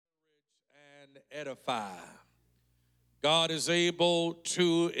edify. God is able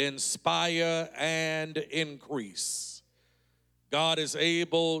to inspire and increase. God is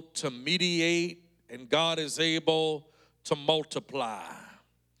able to mediate, and God is able to multiply.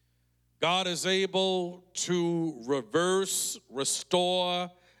 God is able to reverse, restore,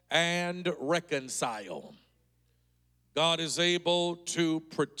 and reconcile. God is able to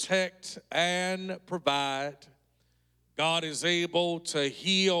protect and provide. God is able to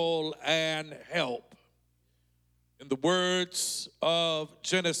heal and help. In the words of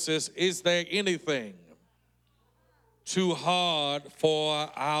Genesis, is there anything too hard for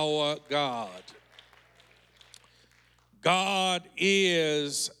our God? God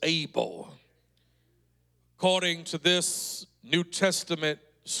is able. According to this New Testament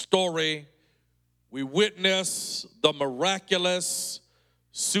story, we witness the miraculous,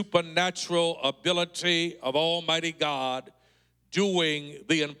 supernatural ability of Almighty God doing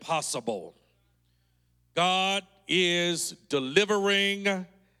the impossible. God is delivering,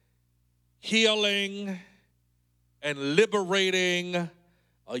 healing, and liberating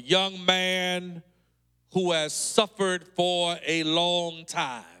a young man who has suffered for a long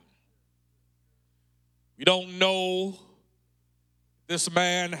time. We don't know this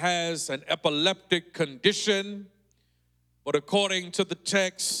man has an epileptic condition, but according to the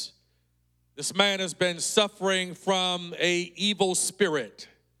text, this man has been suffering from an evil spirit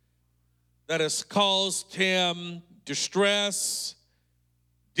that has caused him distress,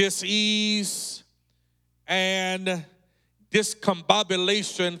 dis-ease, and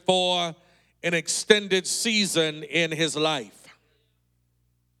discombobulation for an extended season in his life.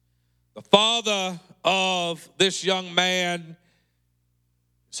 The father of this young man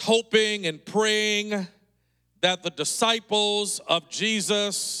is hoping and praying that the disciples of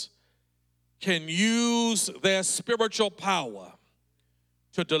Jesus can use their spiritual power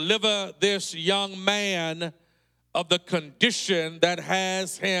to deliver this young man of the condition that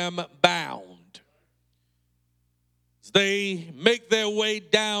has him bound. As they make their way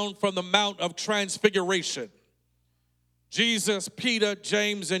down from the Mount of Transfiguration, Jesus, Peter,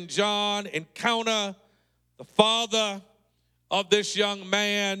 James, and John encounter the father of this young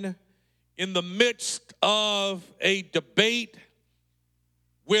man in the midst of a debate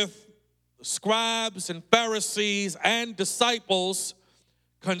with the scribes and Pharisees and disciples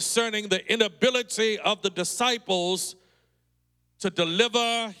concerning the inability of the disciples to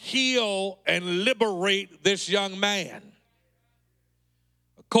deliver, heal, and liberate this young man.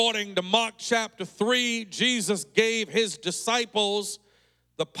 According to Mark chapter 3, Jesus gave his disciples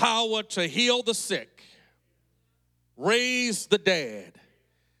the power to heal the sick, raise the dead,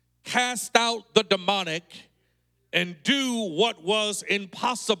 cast out the demonic, and do what was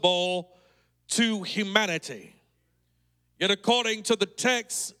impossible to humanity. Yet according to the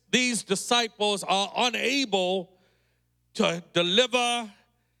text, these disciples are unable to deliver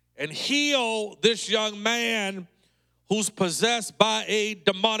and heal this young man who's possessed by a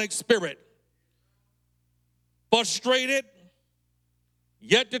demonic spirit. Frustrated,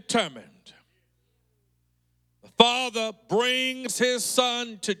 yet determined, the father brings his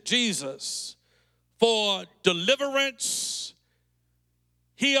son to Jesus for deliverance,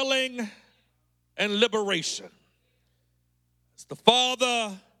 healing, and liberation. As the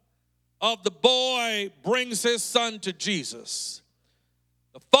father of the boy brings his son to Jesus,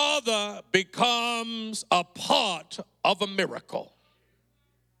 the father becomes a part of a miracle.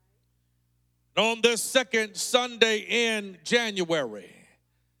 And on this second Sunday in January,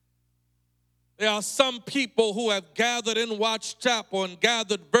 there are some people who have gathered in Watch Chapel and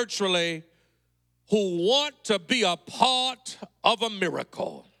gathered virtually who want to be a part of a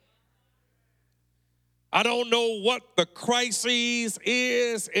miracle. I don't know what the crisis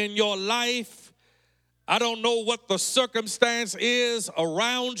is in your life. I don't know what the circumstance is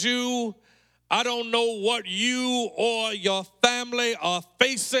around you. I don't know what you or your family are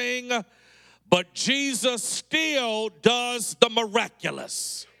facing, but Jesus still does the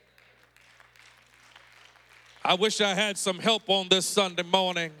miraculous. I wish I had some help on this Sunday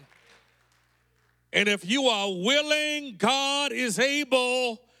morning. And if you are willing, God is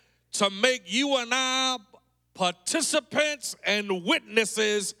able to make you and I participants and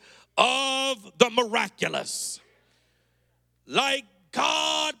witnesses of the miraculous. Like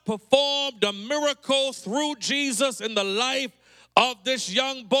God performed a miracle through Jesus in the life of this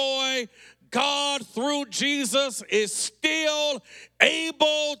young boy, God through Jesus is still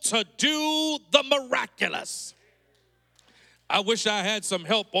able to do the miraculous. I wish I had some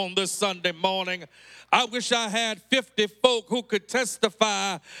help on this Sunday morning. I wish I had 50 folk who could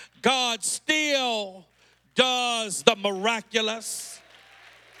testify God still does the miraculous.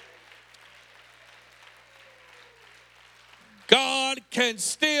 God can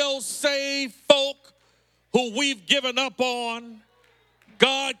still save folk who we've given up on.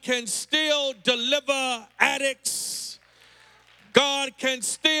 God can still deliver addicts. God can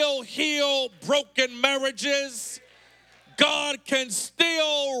still heal broken marriages. God can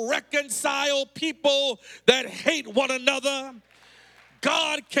still reconcile people that hate one another.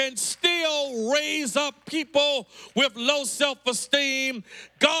 God can still raise up people with low self-esteem.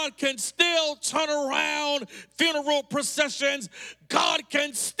 God can still turn around funeral processions. God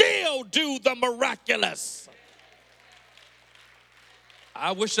can still do the miraculous.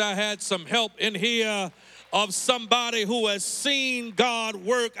 I wish I had some help in here of somebody who has seen God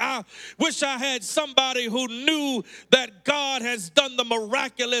work. I wish I had somebody who knew that God has done the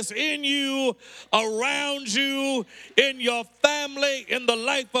miraculous in you, around you, in your family, in the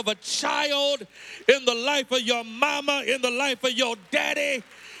life of a child, in the life of your mama, in the life of your daddy,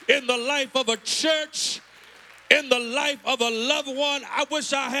 in the life of a church, in the life of a loved one. I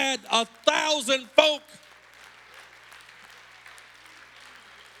wish I had 1,000 folk.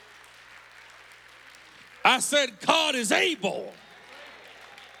 I said, God is able.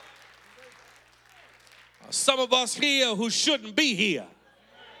 Some of us here who shouldn't be here.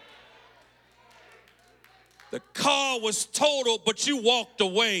 The car was totaled, but you walked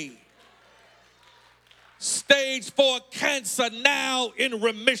away. Stage 4 cancer now in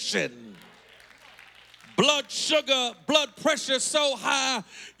remission. Blood sugar, blood pressure so high,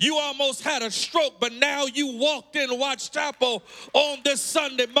 you almost had a stroke, but now you walked in Watts Chapel on this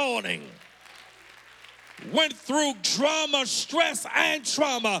Sunday morning. Went through drama, stress, and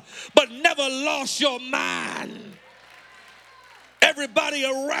trauma, but never lost your mind. Everybody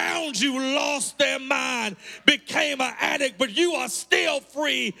around you lost their mind, became an addict, but you are still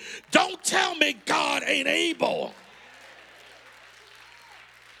free. Don't tell me God ain't able.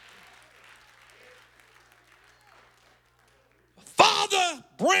 Father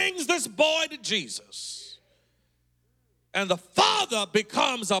brings this boy to Jesus, and the father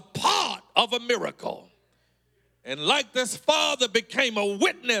becomes a part of a miracle. And like this father became a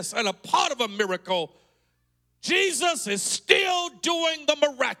witness and a part of a miracle, Jesus is still doing the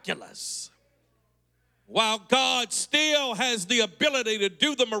miraculous. While God still has the ability to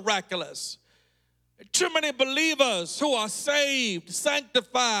do the miraculous, too many believers who are saved,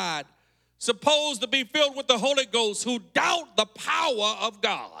 sanctified, supposed to be filled with the Holy Ghost, who doubt the power of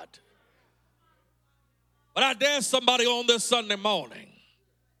God. But I dare somebody on this Sunday morning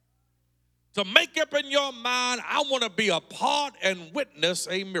to make up in your mind, I want to be a part and witness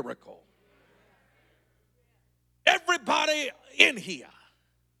a miracle. Everybody in here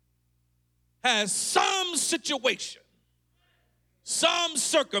has some situation, some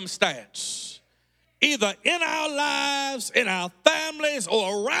circumstance, either in our lives, in our families,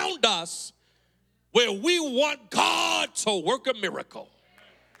 or around us, where we want God to work a miracle.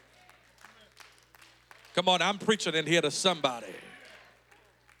 Come on, I'm preaching in here to somebody.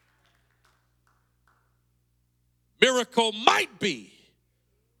 Miracle might be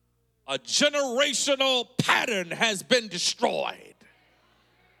a generational pattern has been destroyed.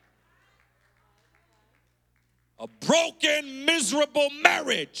 A broken, miserable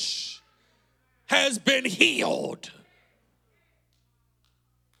marriage has been healed.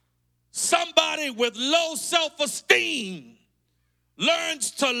 Somebody with low self-esteem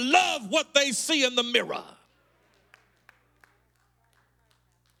learns to love what they see in the mirror.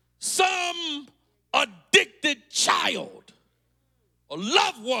 Some addicted child or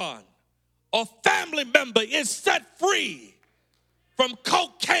loved one or family member is set free from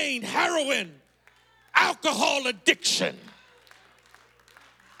cocaine, heroin, alcohol addiction.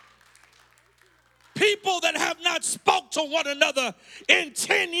 People that have not spoke to one another in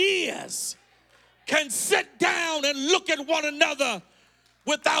 10 years can sit down and look at one another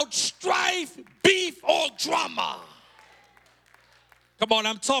without strife, beef, or drama. Come on,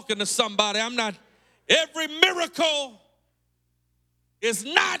 I'm talking to somebody. Every miracle is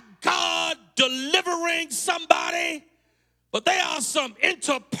not God delivering somebody, but there are some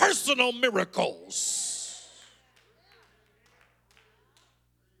interpersonal miracles.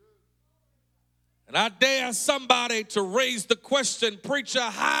 And I dare somebody to raise the question, preacher,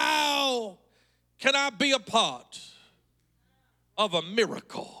 how can I be a part of a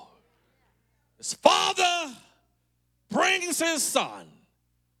miracle? His father brings his son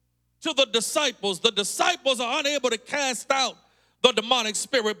to the disciples. The disciples are unable to cast out the demonic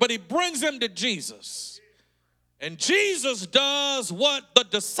spirit, but he brings him to Jesus. And Jesus does what the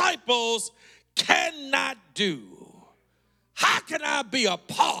disciples cannot do. How can I be a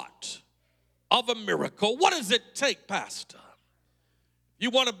part of a miracle? What does it take, Pastor? You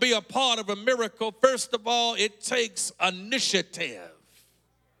want to be a part of a miracle, first of all, it takes initiative.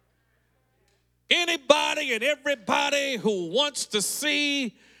 Anybody and everybody who wants to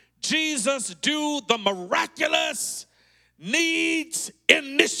see Jesus do the miraculous needs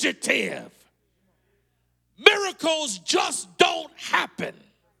initiative. Miracles just don't happen.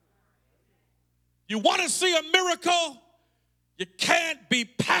 You want to see a miracle? You can't be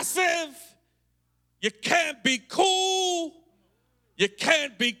passive. You can't be cool. You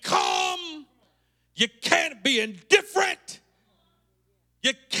can't be calm. You can't be indifferent.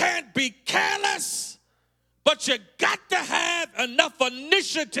 You can't be careless. But you got to have enough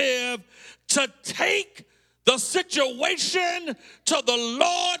initiative to take the situation to the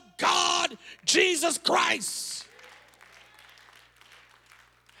Lord God Jesus Christ.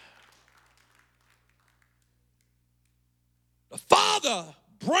 The Father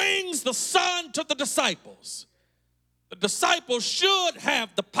brings the Son to the disciples. The disciples should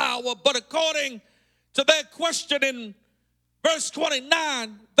have the power, but according to their question in verse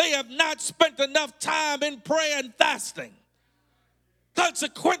 29, they have not spent enough time in prayer and fasting.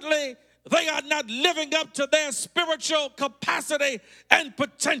 Consequently, they are not living up to their spiritual capacity and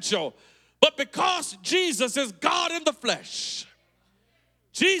potential. But because Jesus is God in the flesh,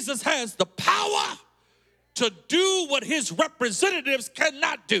 Jesus has the power to do what his representatives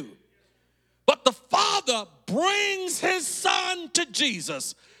cannot do. But the Father brings his Son to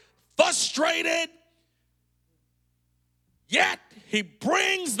Jesus, frustrated, yet he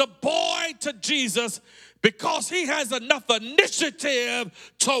brings the boy to Jesus because he has enough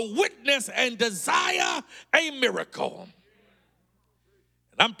initiative to witness and desire a miracle.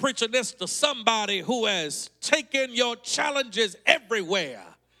 And I'm preaching this to somebody who has taken your challenges everywhere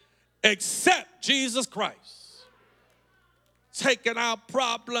except Jesus Christ. Taking our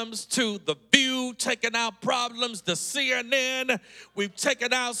problems to The View, taking our problems to CNN. We've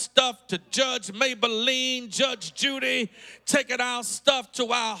taken our stuff to Judge Maybelline, Judge Judy, taking our stuff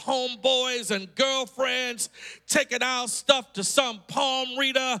to our homeboys and girlfriends, taking our stuff to some palm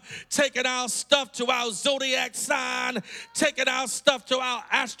reader, taking our stuff to our zodiac sign, taking our stuff to our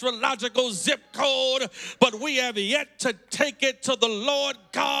astrological zip code, but we have yet to take it to the Lord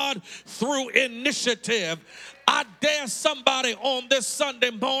God through initiative. I dare somebody on this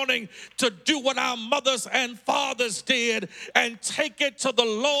Sunday morning to do what our mothers and fathers did and take it to the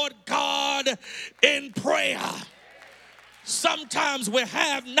Lord God in prayer. Sometimes we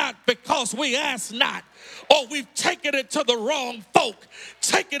have not because we ask not, or we've taken it to the wrong folk,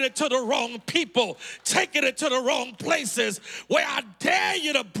 taken it to the wrong people, taken it to the wrong places, where I dare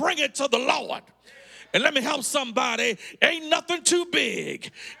you to bring it to the Lord. And let me help somebody. Ain't nothing too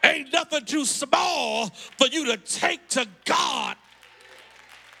big, ain't nothing too small for you to take to God.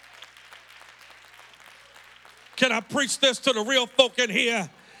 Can I preach this to the real folk in here?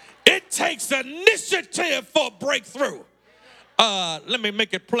 It takes initiative for a breakthrough. Let me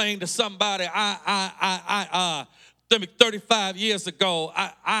make it plain to somebody. 35 years ago,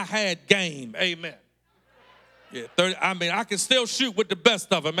 I had game. Amen. Yeah, I can still shoot with the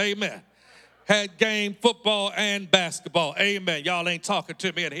best of them. Amen. Had game, football, and basketball. Amen. Y'all ain't talking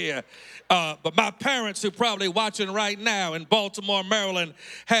to me in here. But my parents, who probably watching right now in Baltimore, Maryland,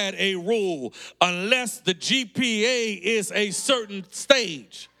 had a rule. Unless the GPA is a certain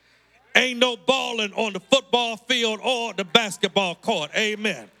stage, ain't no balling on the football field or the basketball court.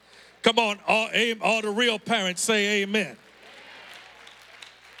 Amen. Come on, all the real parents say amen.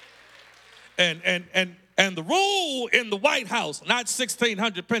 And the rule in the White House, not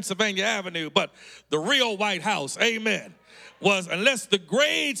 1600 Pennsylvania Avenue, but the real White House, amen, was unless the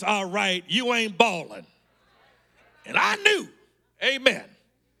grades are right, you ain't balling. And I knew, amen,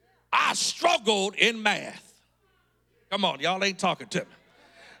 I struggled in math. Come on, y'all ain't talking to me.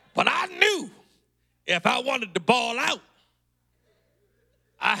 But I knew if I wanted to ball out,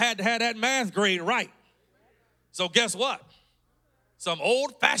 I had to have that math grade right. So guess what? Some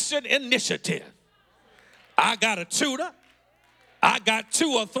old-fashioned initiative. I got a tutor. I got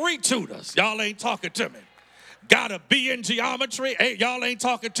 2 or 3 tutors. Y'all ain't talking to me. Got a B in geometry. Hey, y'all ain't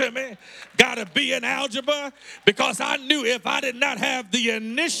talking to me. Got a B in algebra, because I knew if I did not have the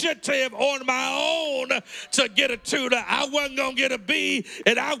initiative on my own to get a tutor, I wasn't going to get a B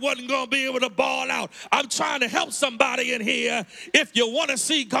and I wasn't going to be able to ball out. I'm trying to help somebody in here. If you want to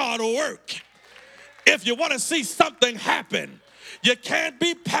see God work, if you want to see something happen, you can't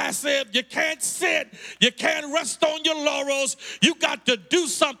be passive. You can't sit. You can't rest on your laurels. You got to do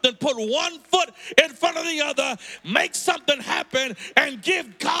something. Put one foot in front of the other. Make something happen and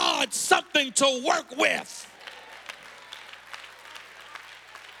give God something to work with.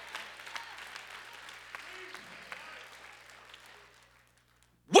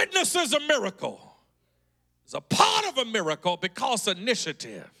 witnesses a miracle. It's a part of a miracle because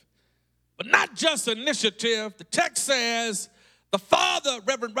initiative. But not just initiative. The text says the Father,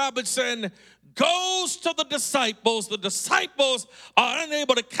 Reverend Robertson, goes to the disciples. The disciples are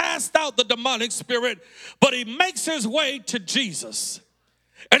unable to cast out the demonic spirit, but he makes his way to Jesus.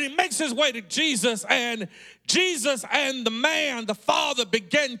 And he makes his way to Jesus, and Jesus and the man, the Father,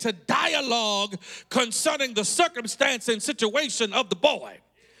 begin to dialogue concerning the circumstance and situation of the boy.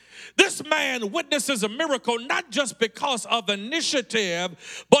 This man witnesses a miracle not just because of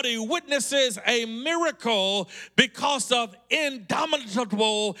initiative, but he witnesses a miracle because of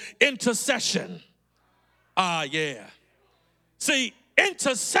indomitable intercession. Yeah. See,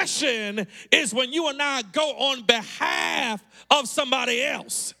 intercession is when you and I go on behalf of somebody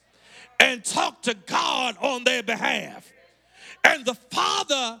else and talk to God on their behalf. And the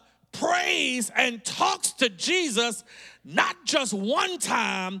Father prays and talks to Jesus not just one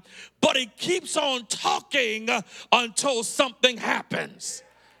time, but he keeps on talking until something happens.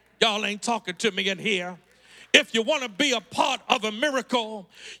 Y'all ain't talking to me in here. If you want to be a part of a miracle,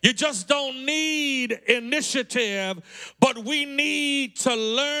 you just don't need initiative, but we need to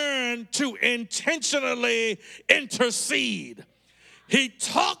learn to intentionally intercede. He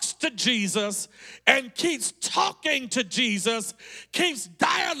talks to Jesus and keeps talking to Jesus, keeps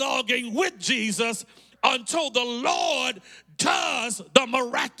dialoguing with Jesus until the Lord does the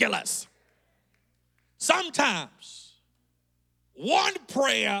miraculous. Sometimes one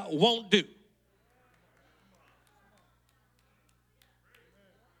prayer won't do.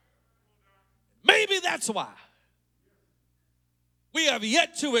 Maybe that's why we have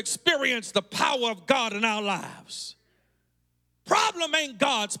yet to experience the power of God in our lives. Problem ain't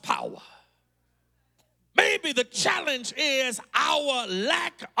God's power. Maybe the challenge is our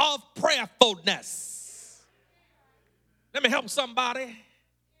lack of prayerfulness. Let me help somebody.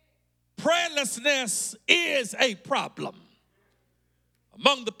 Prayerlessness is a problem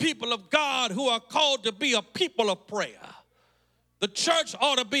among the people of God who are called to be a people of prayer. The church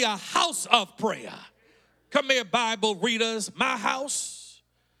ought to be a house of prayer. Come here, Bible readers. My house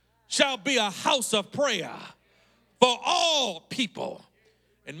shall be a house of prayer for all people.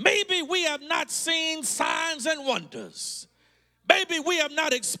 And maybe we have not seen signs and wonders. Maybe we have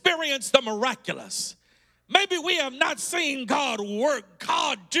not experienced the miraculous. Maybe we have not seen God work,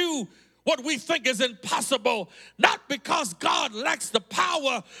 God do what we think is impossible, not because God lacks the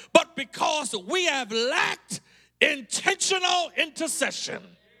power, but because we have lacked intentional intercession.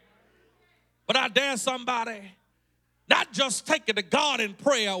 But I dare somebody, not just take it to God in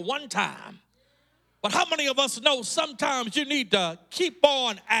prayer one time, but how many of us know sometimes you need to keep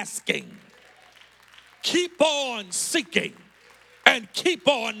on asking, keep on seeking, and keep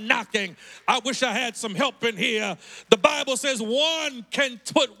on knocking? I wish I had some help in here. The Bible says one can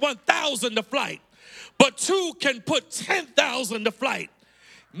put 1,000 to flight, but two can put 10,000 to flight.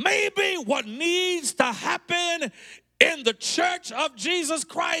 Maybe what needs to happen in the church of Jesus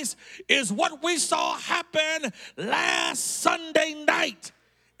Christ is what we saw happen last Sunday night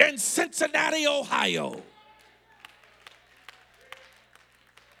in Cincinnati, Ohio.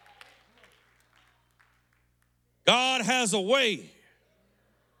 God has a way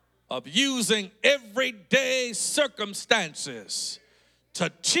of using everyday circumstances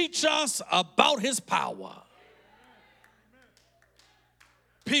to teach us about his power.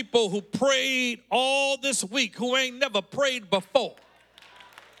 People who prayed all this week who ain't never prayed before.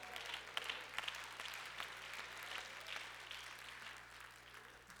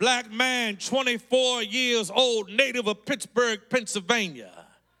 Black man, 24 years old, native of Pittsburgh, Pennsylvania,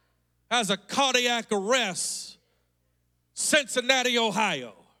 has a cardiac arrest, Cincinnati,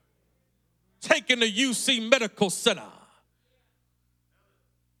 Ohio, taken to UC Medical Center.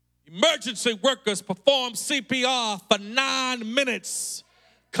 Emergency workers performed CPR for 9 minutes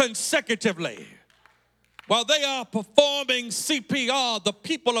consecutively. While they are performing CPR, the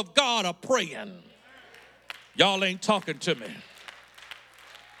people of God are praying. Y'all ain't talking to me.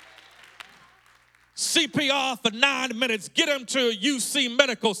 CPR for 9 minutes. Get them to UC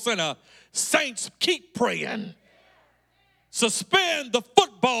Medical Center. Saints, keep praying. Suspend the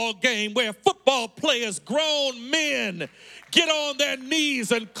football game where football players, grown men, get on their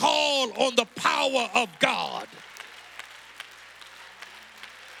knees and call on the power of God.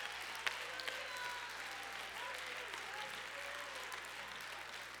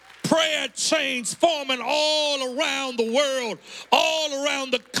 Prayer chains forming all around the world, all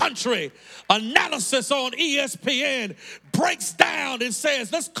around the country. Analysis on ESPN breaks down and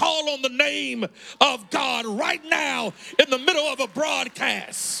says, let's call on the name of God right now in the middle of a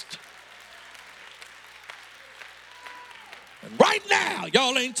broadcast. Right now,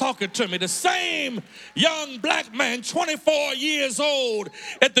 y'all ain't talking to me. The same young black man, 24 years old,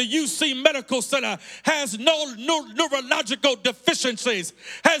 at the UC Medical Center, has no neurological deficiencies,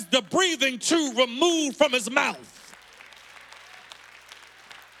 has the breathing tube removed from his mouth.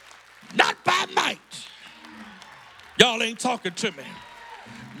 Not by might. Y'all ain't talking to me.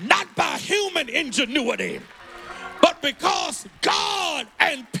 Not by human ingenuity, but because God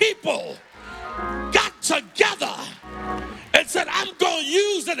and people got together and said, I'm going to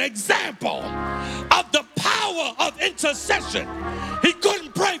use an example of the power of intercession. He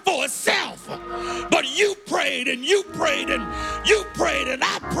couldn't pray for himself, but you prayed and you prayed and you prayed and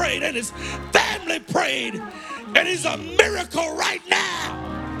I prayed and his family prayed, and he's a miracle right now.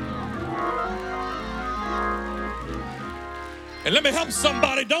 And let me help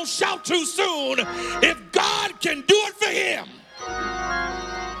somebody. Don't shout too soon. If God can do it for him,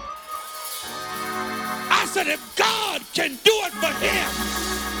 I said, if God can do it for him,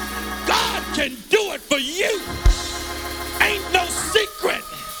 God can do it for you. Ain't no secret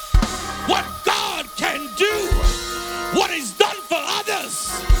what God can do. What he's done for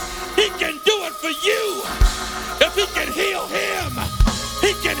others, he can do it for you. If he can heal him,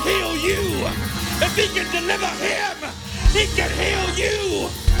 he can heal you. If he can deliver him, he can heal you.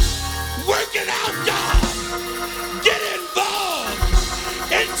 Work it out, God. Get involved.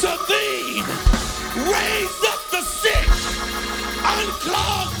 Intervene. Raise up the sick.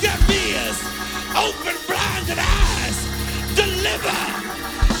 Unclog their ears. Open blinded eyes. Deliver.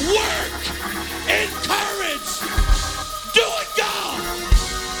 Work. Encourage. Do it, God.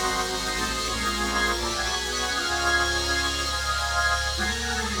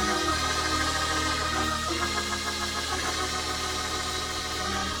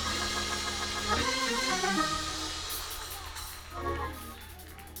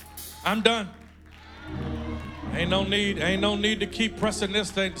 I'm done. Ain't no need to keep pressing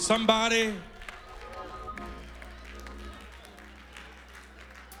this thing. Somebody.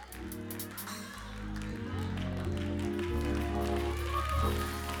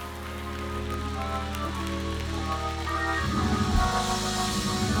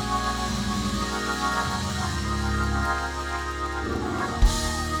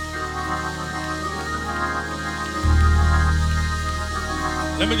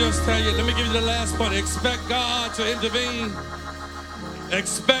 Let me just tell you, let me give you the last point. Expect God to intervene.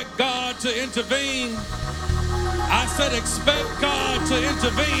 Expect God to intervene. I said expect God to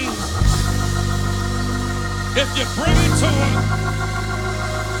intervene. If you bring it to him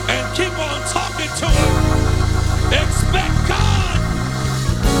and keep on talking to him, expect God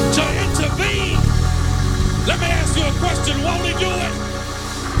to intervene. Let me ask you a question. Won't he do it?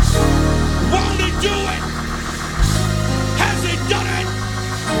 Won't he do it? Has he done it?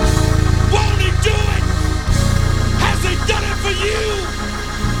 Won't he do it? Has he done it for you?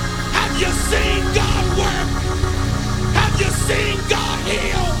 Have you seen God work? Have you seen God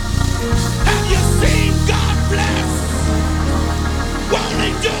heal? Have you seen God bless? Won't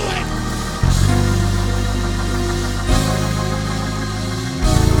he do it?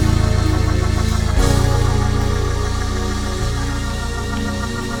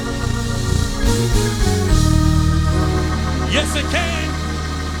 Yes, it can.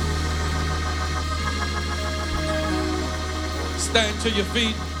 Stand to your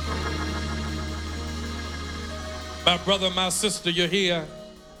feet. My brother, my sister, you're here.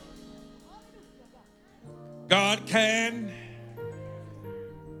 God can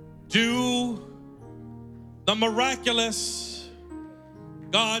do the miraculous.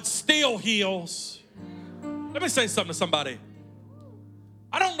 God still heals. Let me say something to somebody.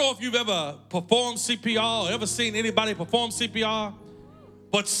 I don't know if you've ever performed CPR or ever seen anybody perform CPR,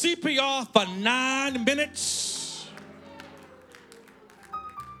 but CPR for 9 minutes.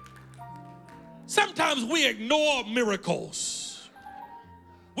 Sometimes we ignore miracles.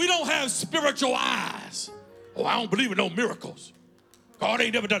 We don't have spiritual eyes. Oh, I don't believe in no miracles. God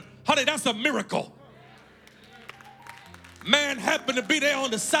ain't never done. Honey, that's a miracle. Man happened to be there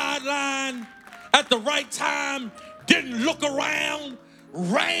on the sideline at the right time, didn't look around,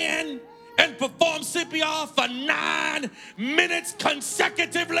 ran and performed CPR for 9 minutes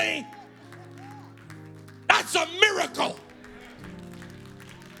consecutively. That's a miracle.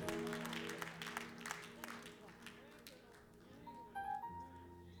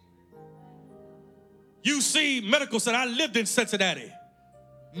 UC Medical Center, I lived in Cincinnati,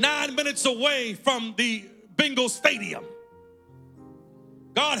 9 minutes away from the Bengal Stadium.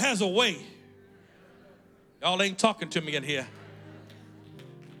 God has a way. Y'all ain't talking to me in here.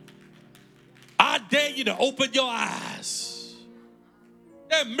 I dare you to open your eyes.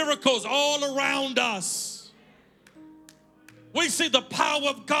 There are miracles all around us. We see the power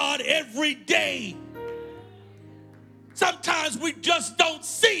of God every day. Sometimes we just don't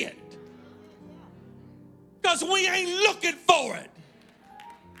see it because we ain't looking for it.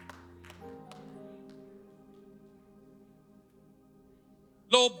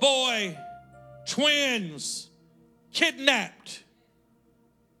 Little boy, twins, kidnapped.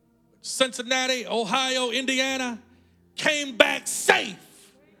 Cincinnati, Ohio, Indiana, came back safe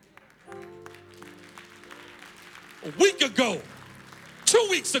a week ago, 2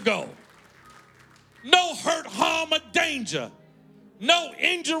 weeks ago. No hurt, harm, or danger. No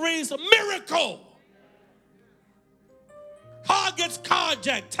injuries, a miracle. Car gets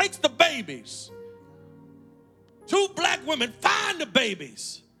carjacked, takes the babies. 2 black women find the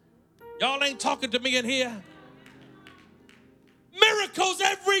babies. Y'all ain't talking to me in here. Miracles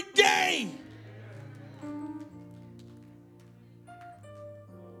every day.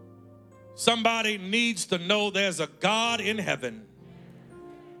 Somebody needs to know there's a God in heaven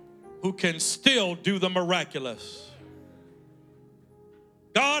who can still do the miraculous.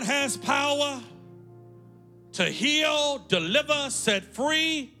 God has power to heal, deliver, set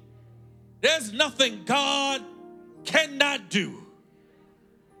free. There's nothing God cannot do.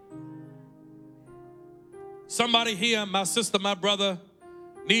 Somebody here, my sister, my brother,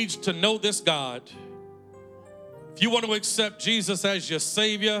 needs to know this God. If you want to accept Jesus as your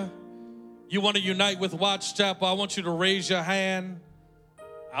Savior, you want to unite with Watts Chapel, I want you to raise your hand.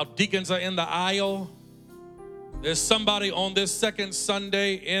 Our deacons are in the aisle. There's somebody on this second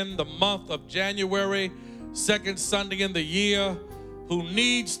Sunday in the month of January, second Sunday in the year, who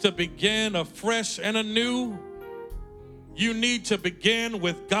needs to begin afresh and anew. You need to begin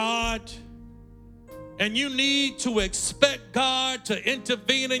with God, and you need to expect God to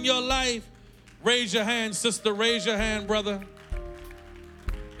intervene in your life. Raise your hand, sister. Raise your hand, brother.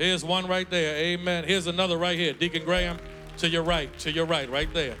 Here's one right there. Amen. Here's another right here. Deacon Graham, to your right,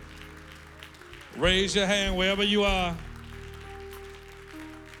 right there. Raise your hand wherever you are.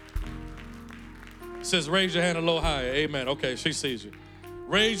 It says raise your hand a little higher. Amen. Okay, she sees you.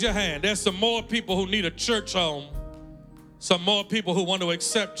 Raise your hand. There's some more people who need a church home. Some more people who want to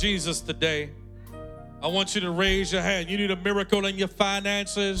accept Jesus today. I want you to raise your hand. You need a miracle in your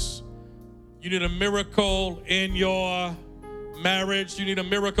finances. You need a miracle in your marriage. You need a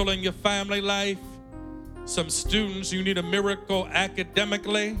miracle in your family life. Some students, you need a miracle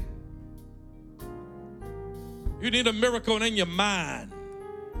academically. You need a miracle in your mind.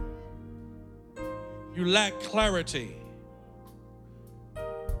 You lack clarity.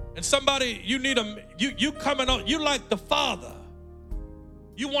 And somebody, you need you coming on, you like the Father.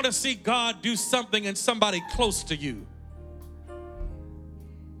 You want to see God do something in somebody close to you.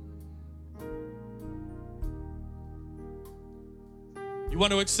 You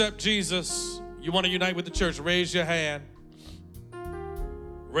want to accept Jesus. You want to unite with the church. Raise your hand.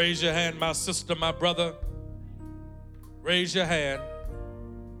 Raise your hand, my sister, my brother. Raise your hand.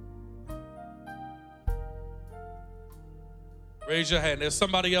 Raise your hand. There's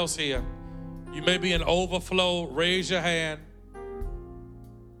somebody else here. You may be in overflow. Raise your hand.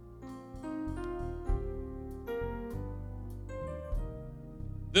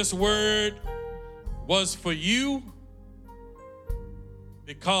 This word was for you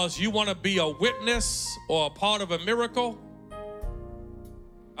because you want to be a witness or a part of a miracle.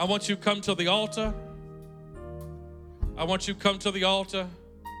 I want you to come to the altar. I want you to come to the altar.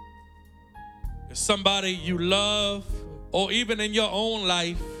 If somebody you love, or even in your own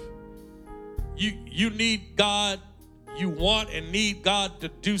life, you need God, you want and need God to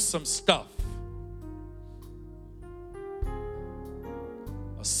do some stuff.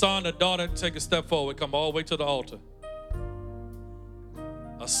 A son, a daughter, take a step forward. Come all the way to the altar.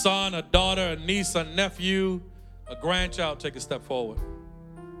 A son, a daughter, a niece, a nephew, a grandchild, take a step forward.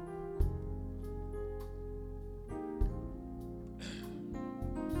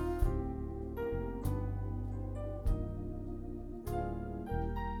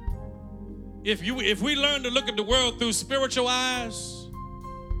 If we learn to look at the world through spiritual eyes,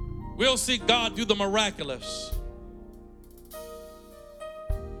 we'll see God do the miraculous.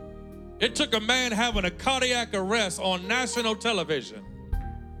 It took a man having a cardiac arrest on national television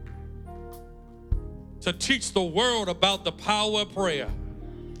to teach the world about the power of prayer.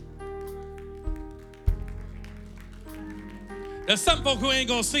 There's some folk who ain't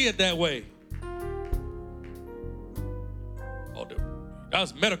gonna see it that way. Oh,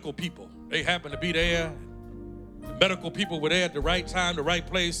 that's medical people. They happened to be there. The medical people were there at the right time, the right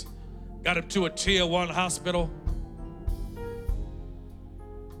place. Got him to a tier 1 hospital.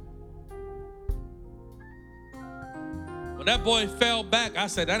 When that boy fell back, I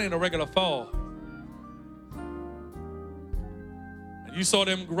said, that ain't a regular fall. You saw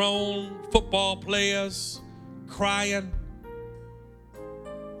them grown football players crying.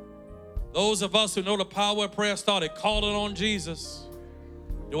 Those of us who know the power of prayer started calling on Jesus.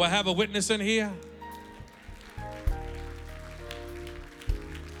 Do I have a witness in here?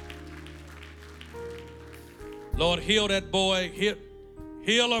 Lord, heal that boy.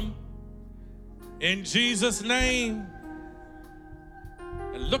 Heal him in Jesus' name.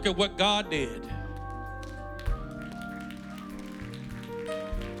 And look at what God did.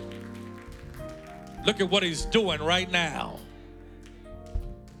 Look at what he's doing right now.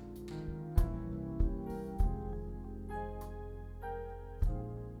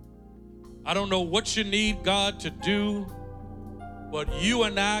 I don't know what you need God to do, but you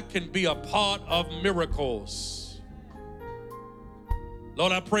and I can be a part of miracles.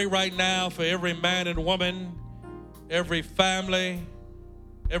 Lord, I pray right now for every man and woman, every family,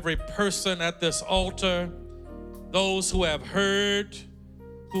 every person at this altar, those who have heard,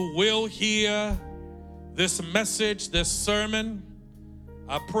 who will hear this message, this sermon.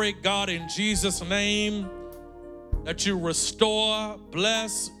 I pray, God, in Jesus' name, that you restore,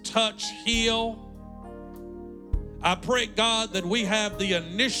 bless, touch, heal. I pray, God, that we have the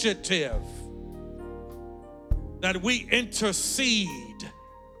initiative, that we intercede,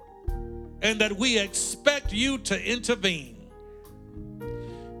 and that we expect you to intervene.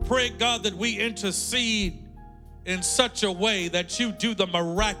 Pray, God, that we intercede in such a way that you do the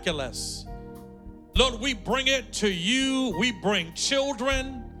miraculous. Lord, we bring it to you. We bring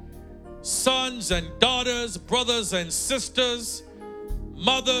children, sons and daughters, brothers and sisters,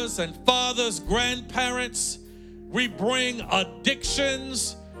 mothers and fathers, grandparents. We bring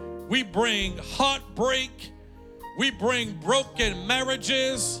addictions. We bring heartbreak. We bring broken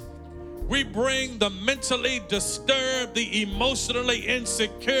marriages. We bring the mentally disturbed, the emotionally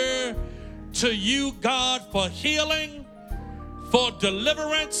insecure to you, God, for healing, for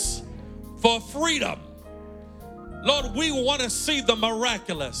deliverance, for freedom. Lord, we want to see the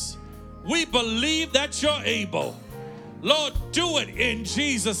miraculous. We believe that you're able. Lord, do it in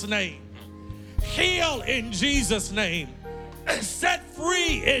Jesus' name. Heal in Jesus' name. Set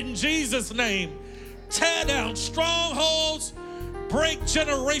free in Jesus' name. Tear down strongholds. Break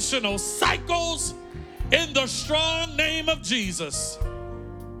generational cycles in the strong name of Jesus.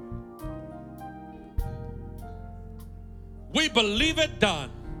 We believe it done.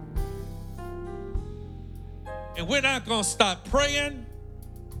 And we're not going to stop praying.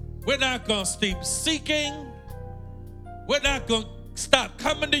 We're not going to stop seeking. We're not going to stop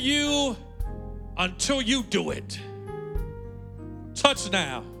coming to you until you do it. Touch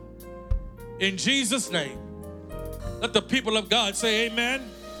now. In Jesus' name. Let the people of God say amen.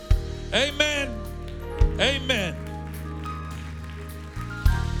 Amen. Amen.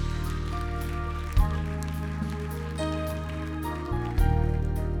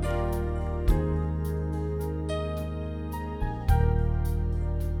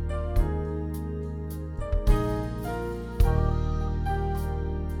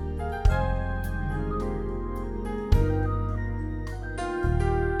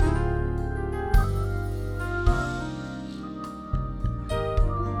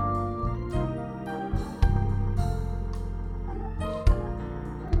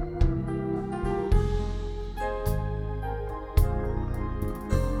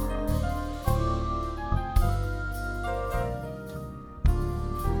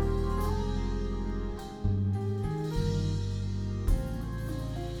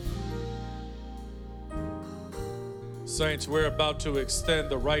 Saints, we're about to extend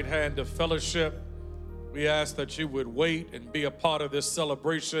the right hand of fellowship. We ask that you would wait and be a part of this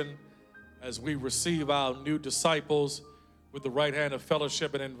celebration as we receive our new disciples with the right hand of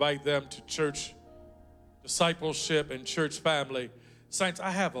fellowship and invite them to church discipleship and church family. Saints, I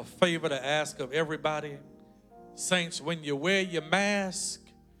have a favor to ask of everybody. Saints, when you wear your mask,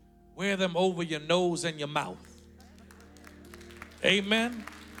 wear them over your nose and your mouth. Amen.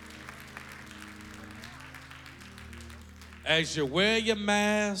 As you wear your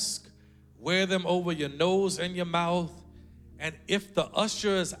mask, wear them over your nose and your mouth. And if the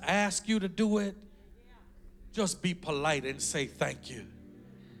ushers ask you to do it, just be polite and say thank you.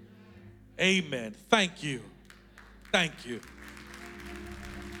 Amen. Thank you. Thank you.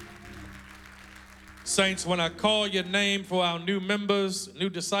 Saints, when I call your name for our new members, new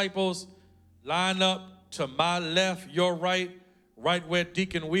disciples, line up to my left, your right, right where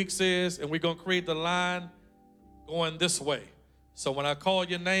Deacon Weeks is, and we're going to create the line going this way. So when I call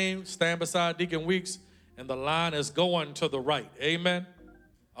your name, stand beside Deacon Weeks, and the line is going to the right. Amen.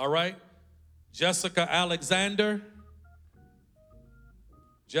 All right. Jessica Alexander.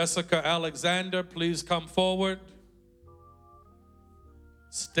 Jessica Alexander, please come forward.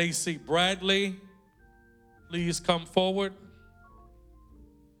 Stacy Bradley, please come forward.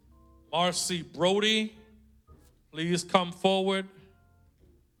 Marcy Brody, please come forward.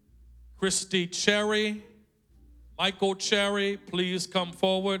 Christy Cherry, Michael Cherry, please come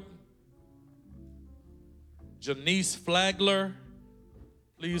forward. Janice Flagler,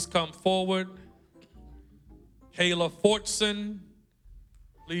 please come forward. Kayla Fortson,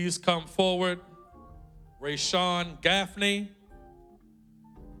 please come forward. Rayshawn Gaffney,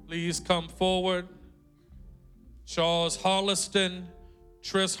 please come forward. Charles Harleston,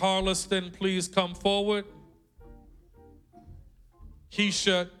 Trish Harleston, please come forward.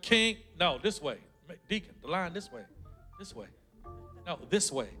 Keisha King, no, this way. Deacon, the line this way. This way. No, this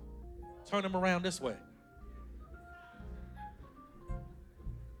way. Turn them around this way.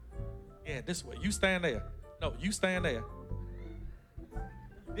 Yeah, this way. You stand there. No, you stand there.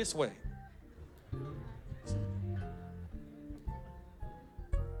 This way.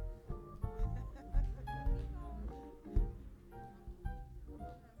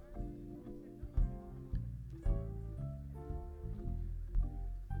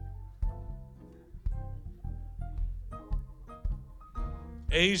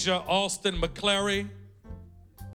 Asia Austin McClary,